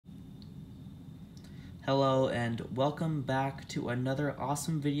Hello and welcome back to another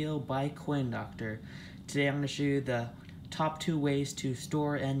awesome video by Coin Doctor. Today I'm going to show you the top 2 ways to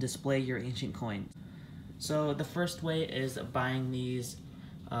store and display your ancient coins. So the first way is buying these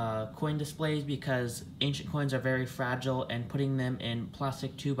coin displays because ancient coins are very fragile, and putting them in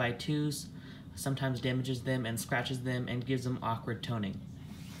plastic 2x2s sometimes damages them and scratches them and gives them awkward toning.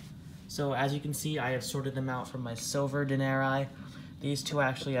 So as you can see, I have sorted them out from my silver denarii. These two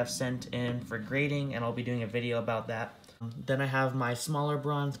actually I've sent in for grading, and I'll be doing a video about that. Then I have my smaller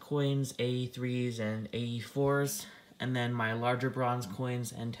bronze coins, AE3s and AE4s, and then my larger bronze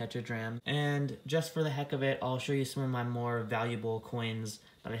coins and tetradrachms. And just for the heck of it, I'll show you some of my more valuable coins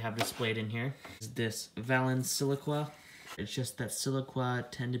that I have displayed in here. This Valens Siliqua. It's just that Siliqua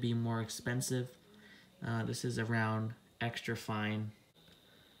tend to be more expensive. This is around extra fine.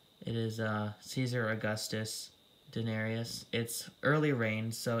 It is Caesar Augustus Denarius. It's early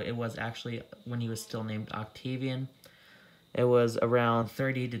reign, so it was actually when he was still named Octavian. It was around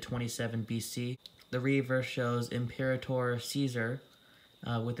 30 to 27 BC. The reverse shows Imperator Caesar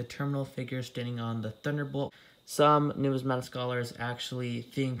with the terminal figure standing on the thunderbolt. Some numismatic scholars actually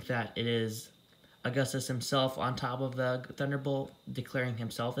think that it is Augustus himself on top of the thunderbolt, declaring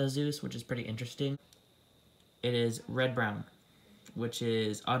himself as Zeus, which is pretty interesting. It is red-brown, which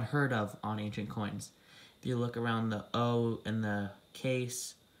is unheard of on ancient coins. If you look around the O in the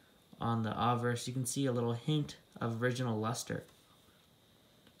case on the obverse, you can see a little hint of original luster.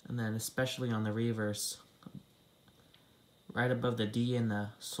 And then especially on the reverse, right above the D in the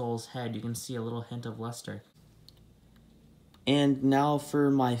soul's head, you can see a little hint of luster. And now for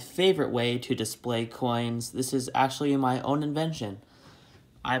my favorite way to display coins. This is actually my own invention.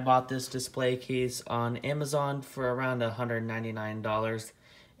 I bought this display case on Amazon for around $199,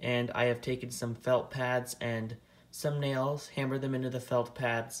 and I have taken some felt pads and some nails, hammered them into the felt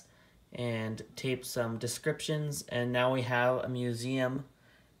pads, and taped some descriptions, and now we have a museum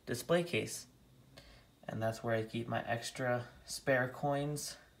display case. And that's where I keep my extra spare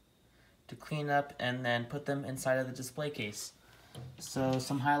coins to clean up and then put them inside of the display case. So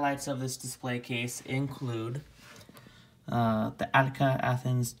some highlights of this display case include the Attica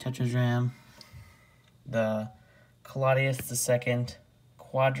Athens tetradrachm, the Claudius II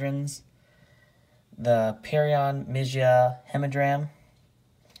quadrans, the Parion Mysia hemidrachm,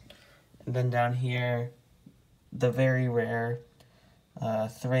 and then down here, the very rare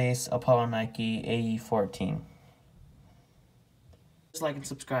Thrace Apollonike AE14. Just like and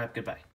subscribe. Goodbye.